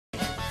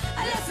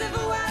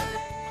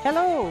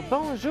Hello,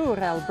 bonjour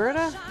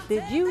Alberta.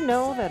 Did you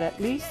know that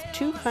at least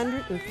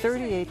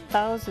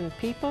 238,000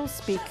 people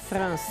speak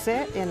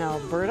français in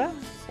Alberta?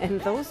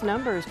 And those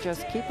numbers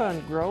just keep on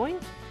growing?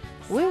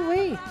 Oui,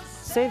 oui,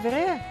 c'est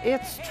vrai,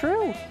 it's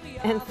true.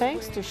 And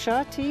thanks to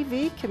Shaw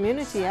TV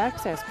Community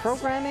Access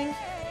Programming,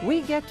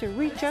 we get to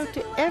reach out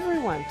to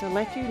everyone to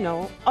let you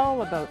know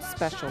all about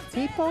special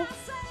people,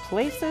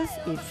 places,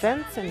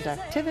 events, and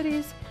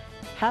activities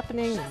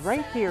happening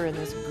right here in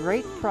this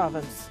great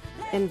province,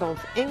 in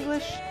both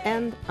English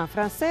and en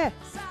français.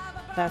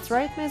 That's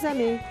right, mes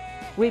amis.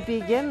 We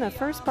begin the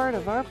first part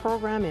of our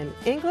program in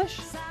English,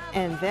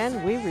 and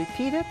then we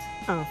repeat it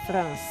en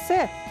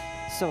français.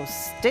 So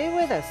stay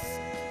with us.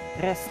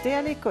 Restez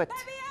à l'écoute.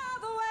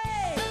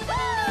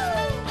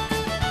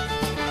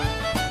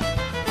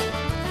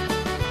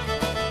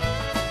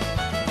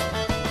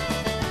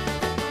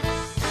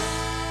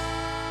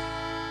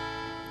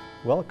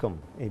 Welcome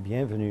et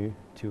bienvenue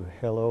to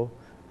Hello,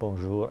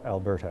 Bonjour,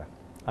 Alberta.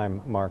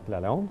 I'm Marc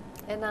Lalonde.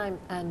 And I'm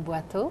Anne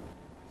Boiteau.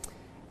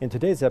 In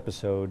today's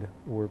episode,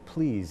 we're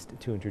pleased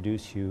to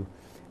introduce you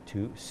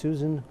to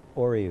Susan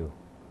Ouriou,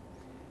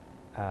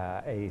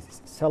 a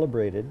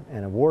celebrated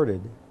and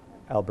awarded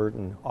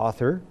Albertan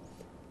author,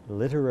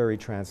 literary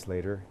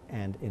translator,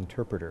 and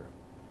interpreter.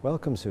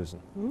 Welcome,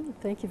 Susan.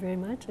 Thank you very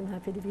much. I'm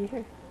happy to be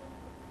here.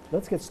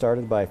 Let's get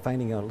started by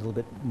finding out a little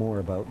bit more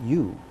about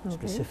you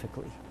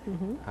specifically.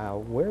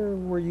 Where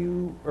were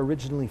you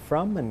originally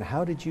from, and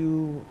how did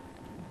you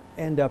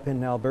end up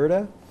in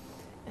Alberta,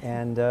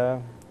 and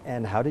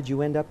how did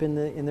you end up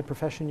in the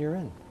profession you're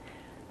in?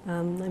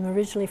 I'm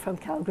originally from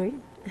Calgary.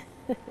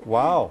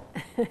 Wow,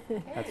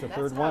 that's the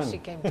third one. That's how she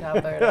came to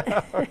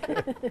Alberta.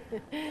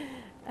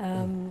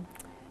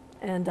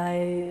 And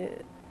I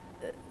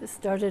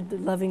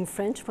started loving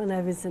French when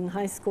I was in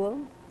high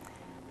school.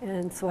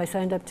 And so I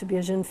signed up to be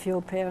a jeune fille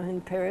au pair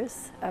in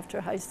Paris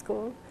after high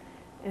school.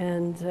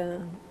 And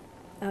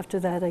after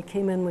that, I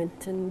came and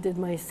went and did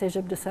my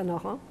Cégep de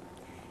Saint-Laurent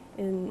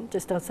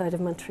just outside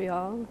of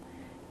Montreal.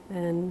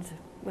 And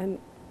went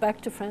back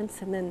to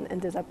France and then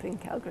ended up in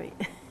Calgary.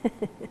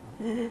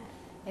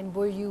 And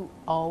were you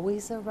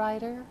always a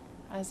writer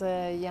as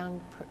a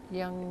young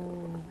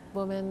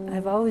woman?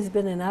 I've always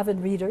been an avid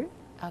reader.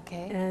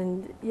 Okay.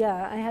 And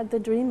yeah, I had the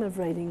dream of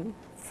writing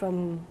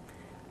from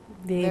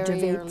the age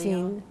of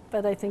 18,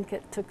 but I think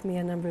it took me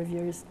a number of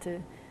years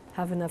to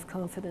have enough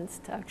confidence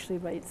to actually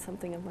write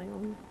something of my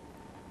own.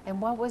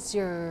 And what was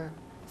your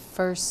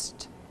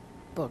first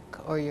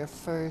book or your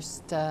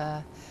first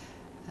My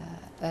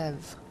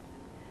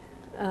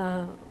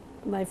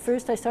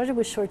first, I started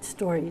with short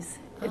stories.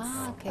 It's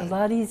a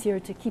lot easier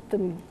to keep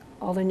them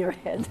all in your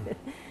head.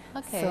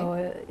 Okay.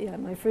 So yeah,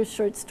 my first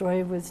short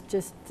story was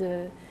just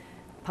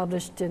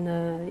published in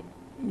a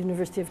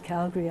University of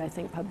Calgary, I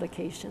think,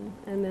 publication.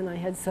 And then I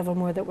had several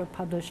more that were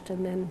published,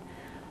 and then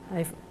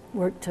I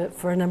worked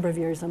for a number of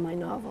years on my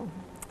novel.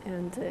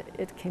 And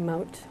it came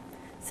out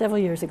several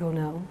years ago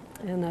now,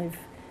 and I've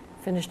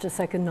finished a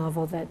second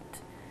novel that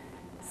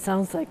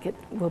sounds like it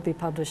will be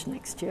published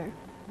next year.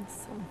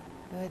 So.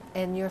 Good.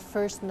 And your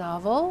first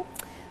novel?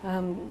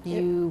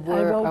 You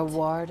were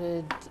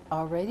awarded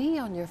already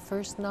on your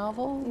first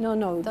novel?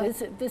 No,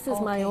 this is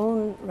my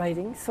own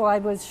writing. So I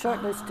was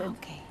shortlisted.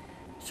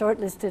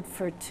 Shortlisted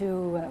for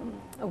 2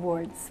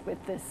 awards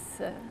with this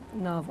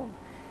novel.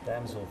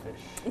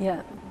 Damselfish.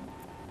 Yeah.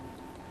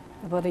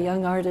 About a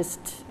young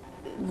artist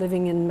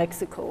living in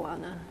Mexico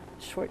on a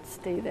short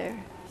stay there.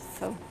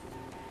 So.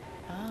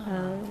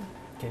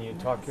 Can you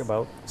talk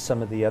about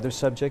some of the other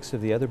subjects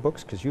of the other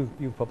books? Because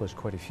you've published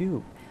quite a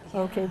few.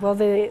 Yeah. Okay, well,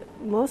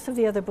 most of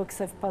the other books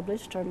I've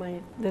published are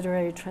my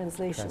literary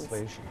translations.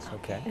 Translations,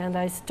 okay. And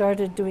I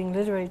started doing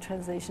literary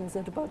translations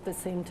at about the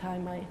same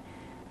time I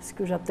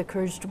screwed up the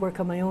courage to work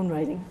on my own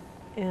writing.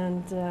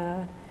 And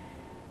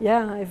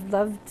yeah, I've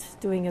loved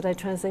doing it. I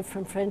translate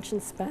from French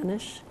and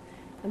Spanish.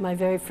 And my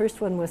very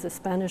first one was a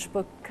Spanish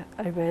book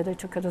I read. I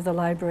took it to the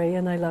library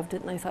and I loved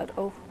it, and I thought,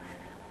 oh,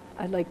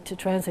 I'd like to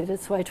translate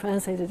it. So I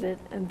translated it,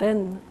 and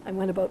then I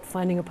went about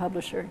finding a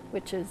publisher,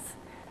 which is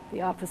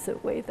the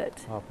opposite way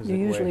that you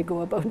usually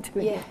go about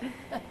doing it.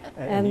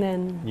 And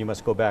then you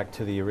must go back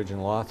to the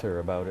original author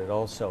about it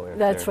also.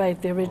 That's right,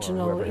 the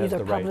original,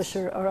 either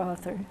publisher or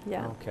author.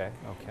 Yeah. Okay.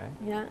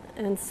 Yeah,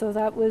 and so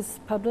that was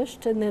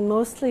published, and then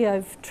mostly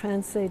I've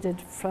translated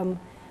from,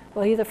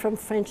 well, either from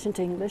French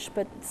into English,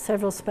 but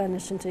several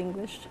Spanish into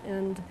English,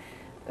 and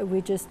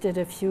we just did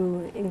a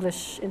few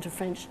English into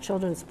French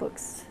children's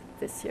books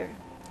this year.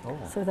 Oh,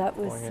 so that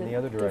was going in the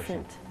other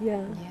direction.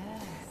 Yeah.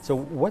 So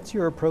what's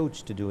your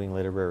approach to doing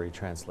literary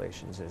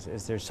translations?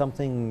 Is there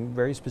something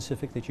very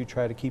specific that you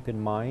try to keep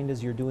in mind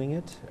as you're doing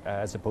it,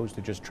 as opposed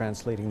to just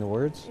translating the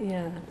words?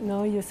 Yeah,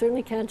 no, you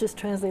certainly can't just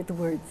translate the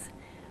words.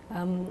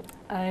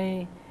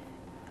 I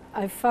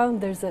found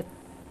there's a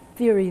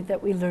theory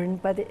that we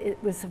learned, but it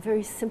was a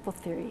very simple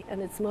theory,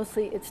 and it's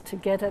to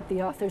get at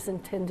the author's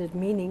intended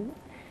meaning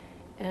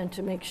and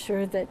to make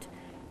sure that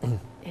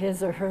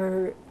his or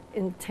her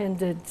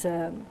intended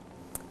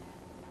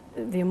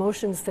the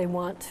emotions they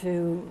want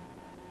to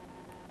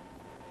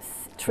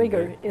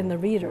trigger in the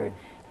reader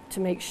to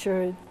make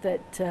sure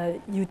that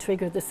you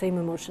trigger the same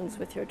emotions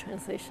with your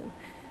translation.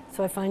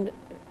 So I find,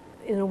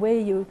 in a way,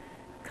 you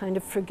kind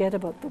of forget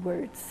about the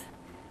words,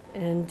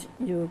 and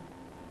you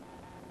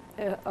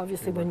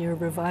obviously when you're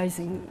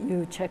revising,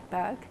 you check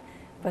back,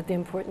 but the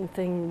important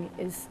thing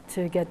is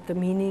to get the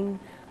meaning,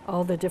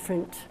 all the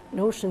different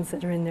notions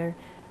that are in there,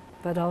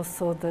 but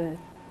also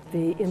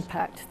the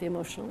impact, the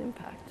emotional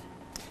impact.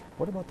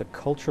 What about the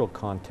cultural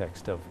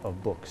context of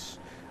books?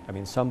 I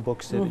mean, some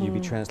books that you'd be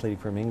translating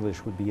from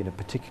English would be in a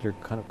particular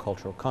kind of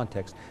cultural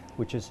context,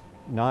 which is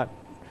not,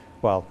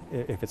 well,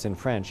 if it's in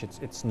French,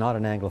 it's not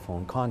an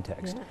Anglophone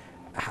context. Yeah.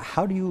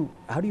 How do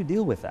you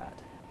deal with that?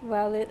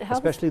 Well, it helps.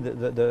 Especially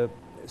the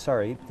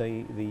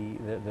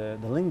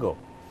lingo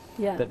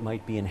that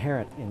might be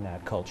inherent in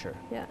that culture.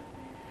 Yeah.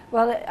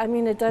 Well, I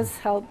mean, it does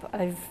help.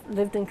 I've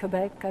lived in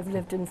Quebec, I've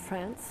lived in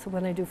France, so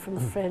when I do from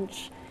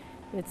French,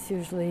 it's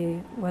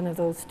usually one of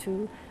those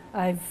two.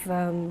 I've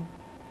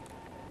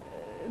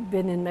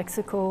been in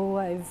Mexico,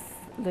 I've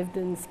lived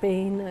in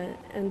Spain,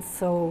 and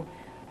so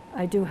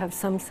I do have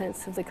some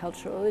sense of the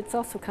cultural. It's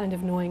also kind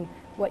of knowing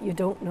what you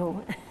don't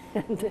know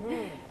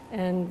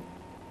and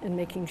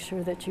making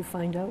sure that you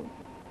find out.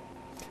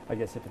 I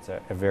guess if it's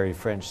a very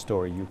French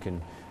story, you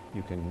can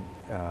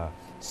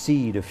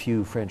seed a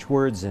few French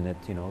words in it.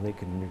 You know, they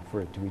can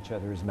refer to each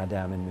other as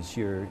Madame and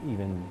Monsieur,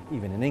 even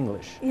in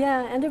English.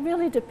 Yeah, and it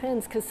really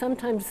depends, because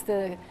sometimes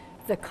the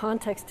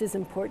context is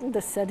important,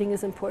 the setting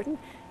is important,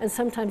 and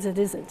sometimes it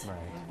isn't.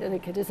 Right.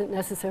 Like it isn't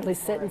necessarily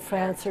set in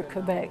France or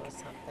Quebec.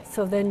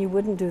 So then you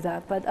wouldn't do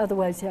that. But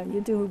otherwise, yeah,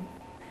 you do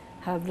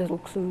have little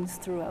clues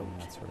throughout.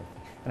 That sort of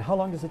thing. And how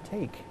long does it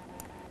take?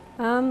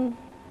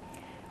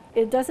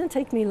 It doesn't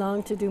take me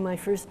long to do my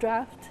first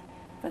draft,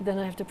 but then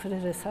I have to put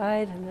it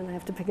aside, and then I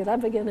have to pick it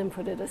up again and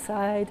put it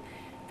aside,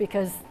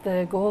 because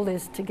the goal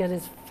is to get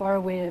as far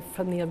away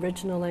from the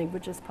original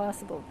language as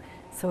possible.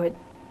 So it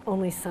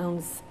only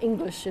sounds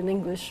English in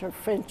English or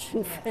French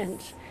in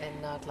French.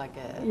 And not like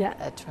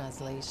a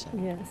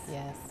translation. Yes.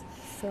 Yes.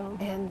 So.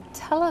 And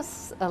tell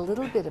us a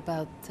little bit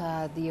about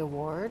the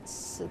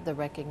awards, the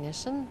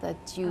recognition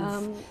that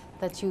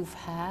you've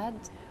had.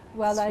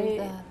 Well,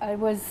 I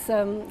was,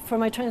 for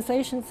my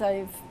translations,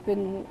 I've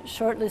been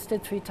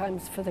shortlisted 3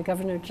 times for the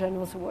Governor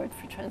General's Award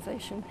for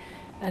Translation.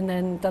 And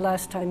then the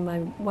last time I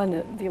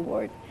won the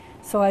award.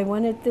 So I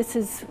won it, this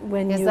is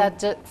when Is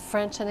that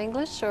French and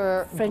English,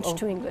 or? French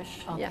to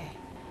English, okay. Yeah.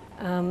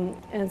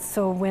 And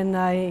so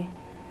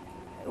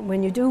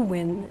when you do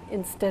win,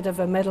 instead of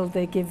a medal,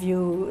 they give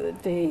you,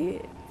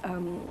 they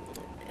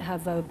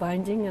have a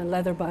binding, a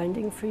leather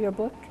binding for your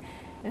book.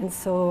 And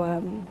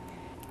so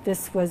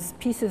this was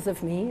Pieces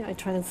of Me. I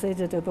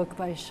translated a book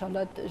by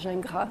Charlotte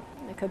Gingras,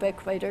 a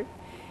Quebec writer.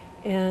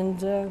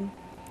 And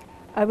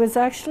I was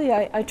actually,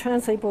 I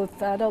translate both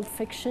adult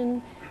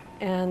fiction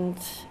and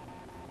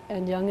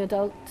young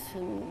adult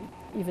and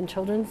even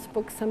children's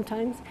books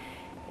sometimes.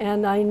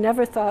 And I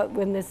never thought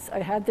when I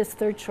had this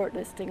 3rd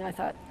shortlisting, I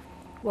thought,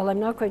 well, I'm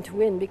not going to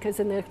win, because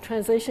in the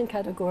translation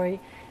category,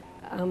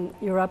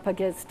 you're up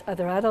against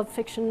other adult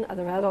fiction,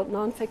 other adult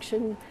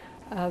nonfiction,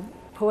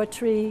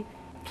 poetry,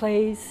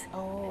 plays,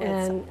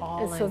 and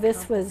so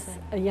this was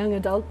a young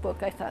adult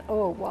book. I thought,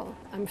 oh, well,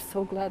 I'm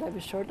so glad I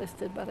was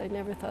shortlisted, but I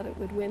never thought it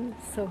would win.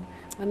 So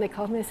when they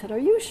called me, I said, are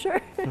you sure?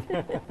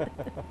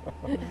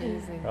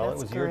 Amazing. Well,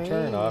 That's it was great. your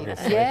turn,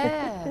 obviously.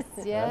 Yes,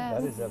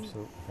 yes. That is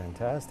absolutely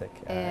fantastic.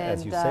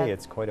 As you say,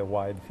 it's quite a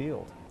wide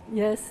field.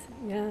 Yes,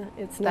 yeah,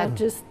 it's not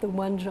just the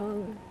one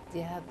genre.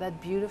 Yeah,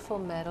 that beautiful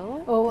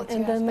medal. Oh,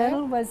 and the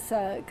medal was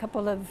a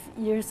couple of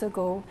years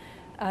ago.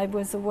 I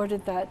was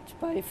awarded that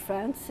by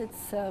France.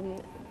 It's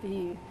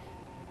the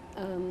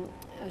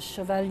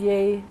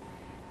Chevalier,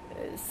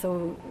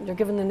 so you're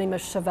given the name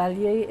of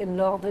Chevalier in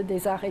l'Ordre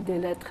des Arts et des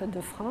Lettres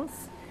de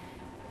France.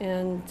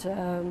 And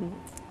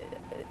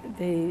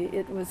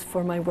it was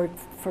for my work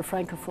for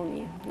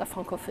Francophonie, la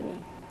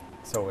Francophonie.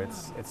 So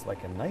it's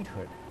like a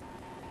knighthood.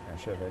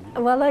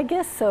 Well, I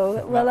guess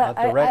so. Well, not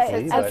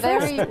directly, it's a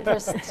very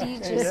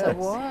prestigious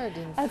award.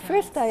 At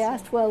first I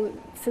asked, well,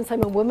 since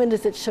I'm a woman,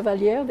 is it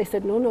Chevalier? They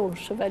said, no,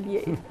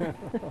 Chevalier.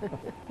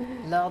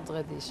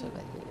 L'Ordre des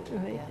Chevaliers,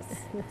 right. Yes.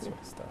 That sort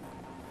of stuff.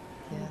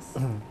 Yes.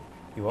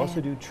 You also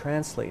do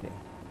translating.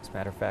 As a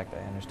matter of fact,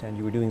 I understand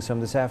you were doing some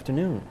this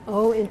afternoon.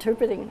 Oh,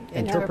 interpreting.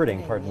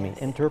 Interpreting, pardon me. Yes.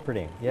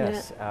 Interpreting,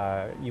 yes.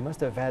 Yeah. You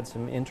must have had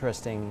some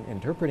interesting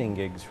interpreting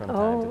gigs from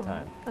time to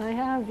time. I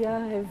have,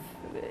 yeah.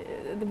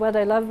 What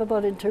I love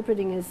about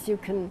interpreting is you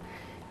can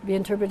be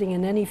interpreting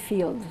in any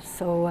field.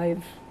 So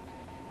I've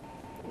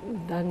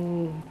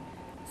done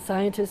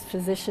scientists,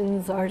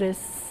 physicians,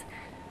 artists.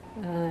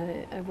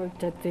 I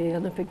worked at the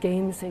Olympic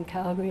Games in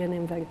Calgary and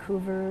in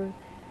Vancouver.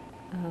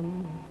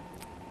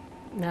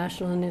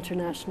 National and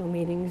international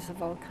meetings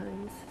of all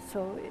kinds.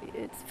 So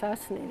it's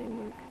fascinating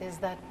work. Is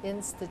that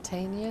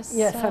instantaneous?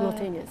 Yes,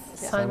 simultaneous.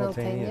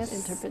 Simultaneous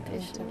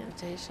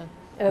interpretation.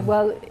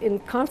 Well, in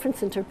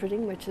conference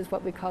interpreting, which is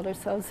what we call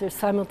ourselves, there's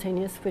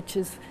simultaneous, which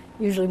is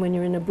usually when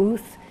you're in a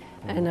booth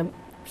and a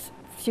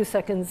few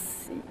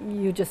seconds,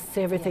 you just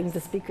say everything Yes.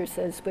 the speaker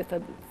says with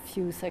a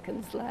few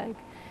seconds lag.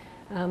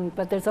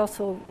 But there's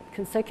also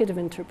consecutive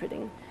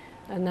interpreting.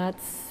 And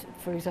that's,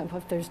 for example,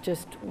 if there's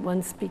just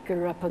one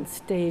speaker up on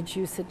stage,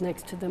 you sit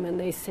next to them and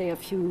they say a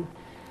few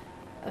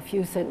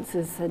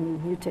sentences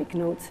and you take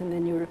notes and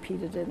then you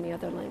repeat it in the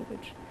other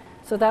language.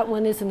 So that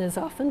one isn't as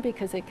often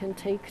because it can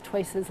take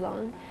twice as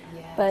long.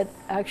 Yes. But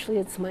actually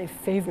it's my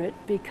favorite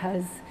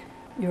because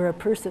you're a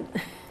person.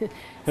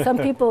 Some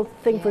people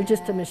think we're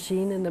just a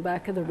machine in the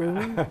back of the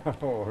room.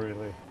 Oh,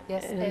 really?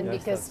 Yes, And and yes,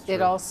 because that's it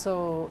true.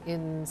 also,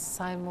 in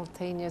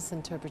simultaneous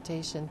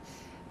interpretation,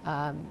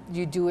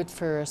 you do it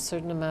for a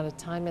certain amount of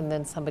time and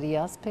then somebody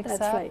else picks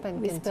That's up right.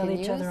 and We continues? spell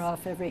each other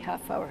off every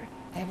half hour.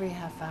 Every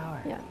half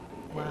hour? Yeah.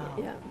 Wow.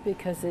 Yeah,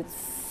 because it's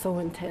so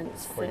intense.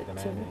 It's quite that,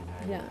 demanding,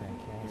 I would yeah. think,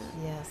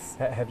 yes.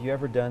 Yes. Have you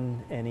ever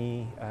done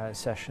any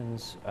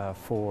sessions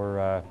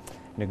for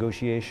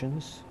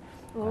negotiations,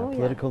 Oh, yeah.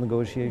 political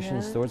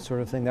negotiations, Yeah. those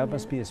sort of thing? That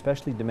must Yeah. be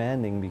especially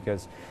demanding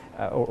because,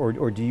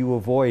 or do you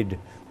avoid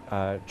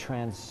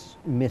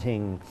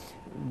transmitting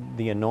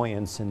the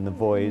annoyance in the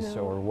voice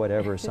No. or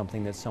whatever,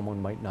 something that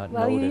someone might not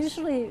Well, you notice?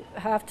 usually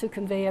have to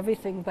convey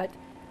everything, but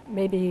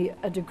maybe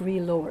a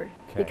degree lower,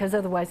 Okay. because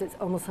otherwise it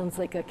almost sounds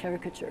like a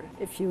caricature.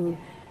 If you,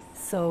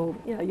 so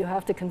yeah, you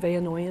have to convey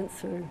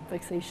annoyance or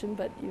vexation,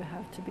 but you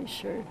have to be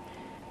sure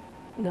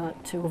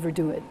not to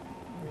overdo it.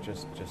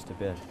 Just a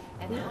bit.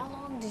 And how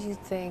long do you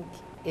think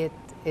it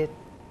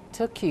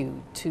took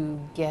you to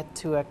get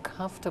to a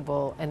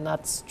comfortable and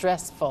not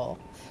stressful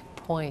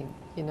point?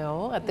 You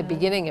know, at the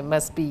beginning it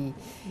must be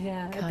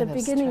Yeah, at kind the of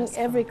beginning,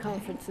 stressful, every right?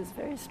 conference is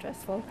very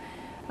stressful.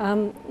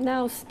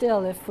 Now,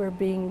 still, if we're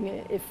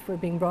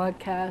being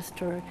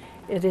broadcast, or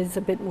it is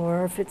a bit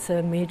more, if it's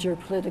a major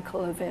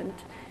political event,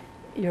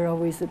 you're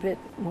always a bit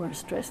more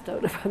stressed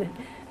out about it.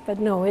 But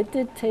no, it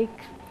did take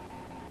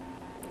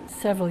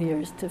several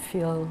years to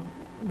feel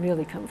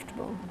really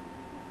comfortable.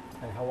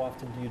 And how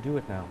often do you do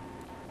it now?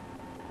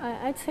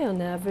 I'd say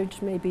on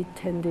average, maybe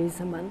 10 days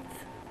a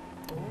month.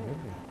 Oh, really?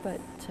 But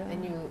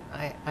And you,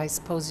 I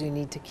suppose you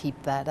need to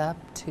keep that up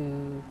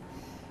to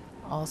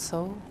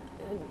also.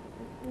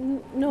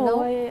 no,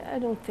 No? I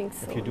don't think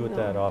so. If you do it no.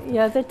 that often.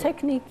 Yeah, the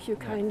technique you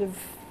Yeah. kind of,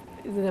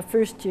 the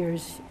first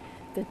years,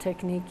 the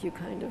technique you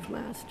kind of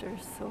master.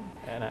 So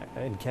And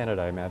in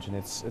Canada, I imagine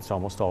it's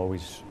almost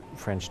always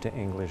French to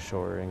English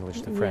or English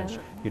to French.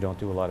 Yeah. You don't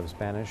do a lot of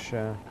Spanish.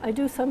 I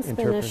do some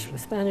Interpretation?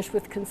 Spanish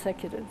with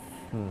consecutive.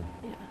 Hmm.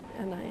 Yeah,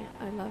 and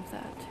I love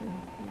that too.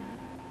 Yeah.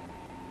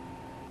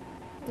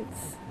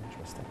 It's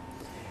Interesting.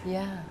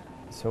 Yeah.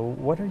 So,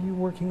 what are you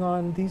working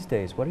on these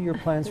days? What are your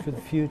plans for the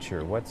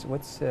future? What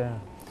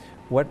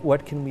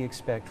can we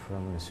expect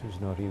from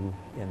Susan Ouriou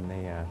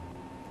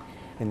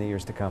in the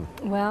years to come?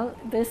 well,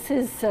 this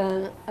is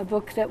a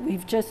book that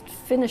we've just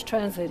finished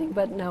translating,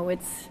 but now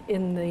it's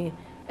in the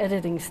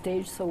editing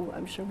stage, so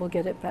I'm sure we'll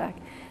get it back.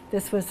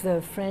 This was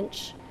the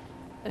French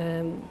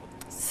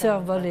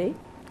Survolé,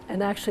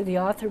 and actually the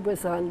author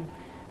was on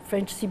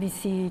French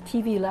CBC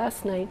TV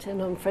last night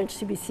and on French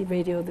CBC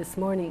radio this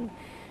morning.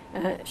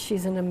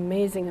 She's an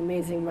amazing,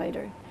 amazing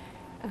writer,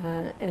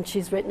 and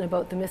she's written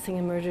about the missing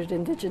and murdered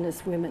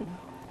Indigenous women.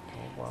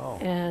 Oh, wow.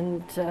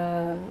 And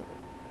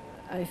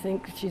I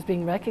think she's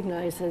being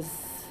recognized as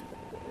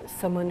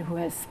someone who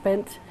has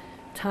spent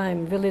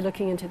time really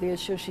looking into the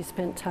issue. She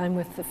spent time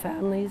with the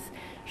families.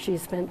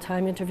 She's spent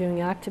time interviewing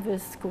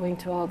activists, going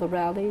to all the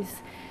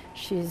rallies.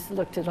 She's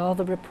looked at all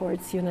the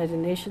reports, United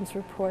Nations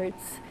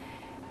reports,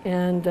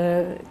 and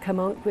come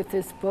out with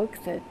this book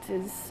that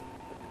is,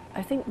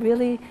 I think,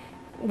 really,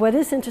 what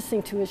is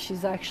interesting too is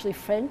she's actually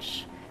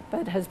French,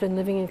 but has been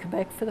living in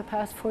Quebec for the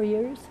past 4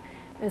 years.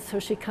 And so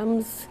she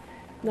comes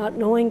not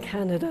knowing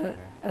Canada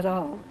at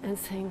all and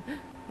saying,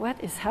 what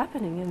is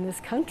happening in this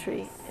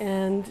country?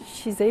 And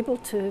she's able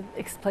to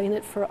explain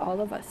it for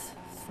all of us.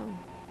 So,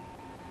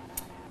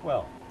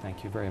 Well,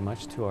 thank you very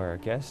much to our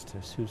guest,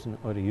 Susan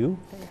Ouriou,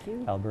 thank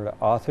you. Alberta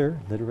author,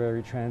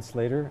 literary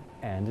translator,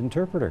 and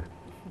interpreter.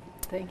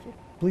 Thank you.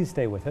 Please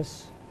stay with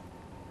us.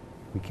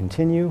 We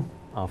continue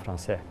en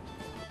français.